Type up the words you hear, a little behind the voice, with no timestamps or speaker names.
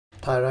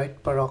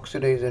thyroid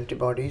peroxidase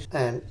antibodies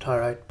and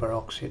thyroid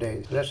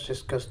peroxidase. Let's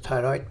discuss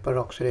thyroid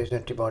peroxidase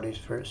antibodies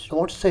first. So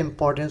what's the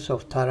importance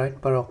of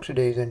thyroid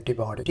peroxidase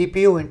antibodies?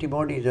 TPO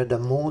antibodies are the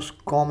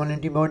most common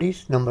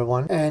antibodies, number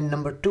one, and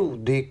number two,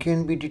 they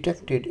can be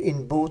detected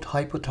in both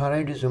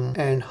hypothyroidism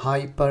and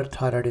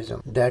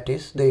hyperthyroidism. That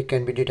is, they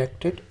can be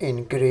detected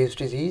in Graves'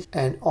 disease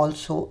and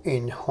also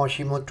in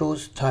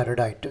Hashimoto's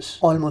thyroiditis.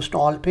 Almost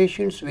all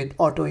patients with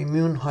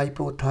autoimmune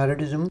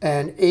hypothyroidism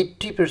and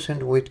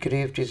 80% with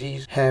Graves'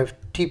 disease have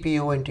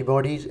TPO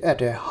antibodies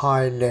at a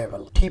high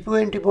level.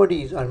 TPO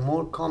antibodies are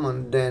more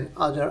common than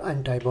other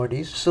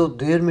antibodies, so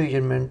their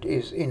measurement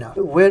is enough.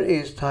 Where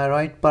is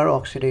thyroid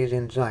peroxidase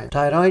enzyme?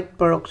 Thyroid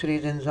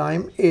peroxidase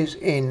enzyme is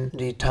in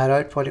the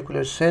thyroid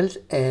follicular cells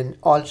and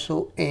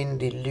also in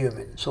the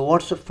lumen. So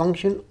what's the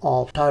function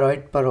of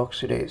thyroid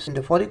peroxidase? In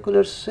the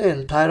follicular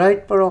cell,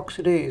 thyroid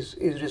peroxidase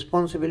is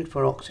responsible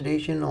for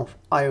oxidation of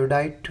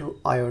iodide to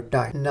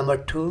iodine. Number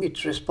two,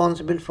 it's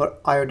responsible for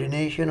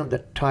iodination of the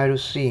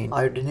tyrosine.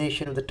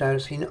 Iodination of the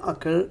tyrosine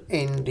occur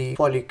in the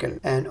follicle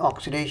and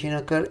oxidation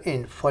occur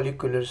in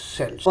follicular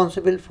cells.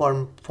 Responsible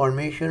for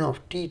formation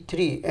of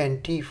T3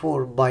 and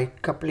T4 by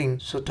coupling.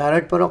 So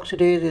thyroid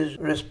peroxidase is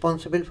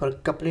responsible for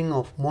coupling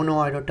of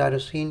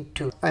monoiodotyrosine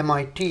to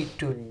MIT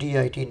to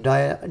DIT,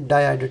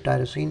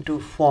 diiodotyrosine, to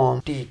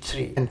form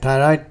T3. And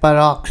thyroid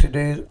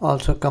peroxidase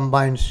also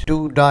combines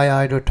two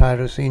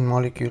diiodotyrosine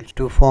molecules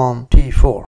to form T4.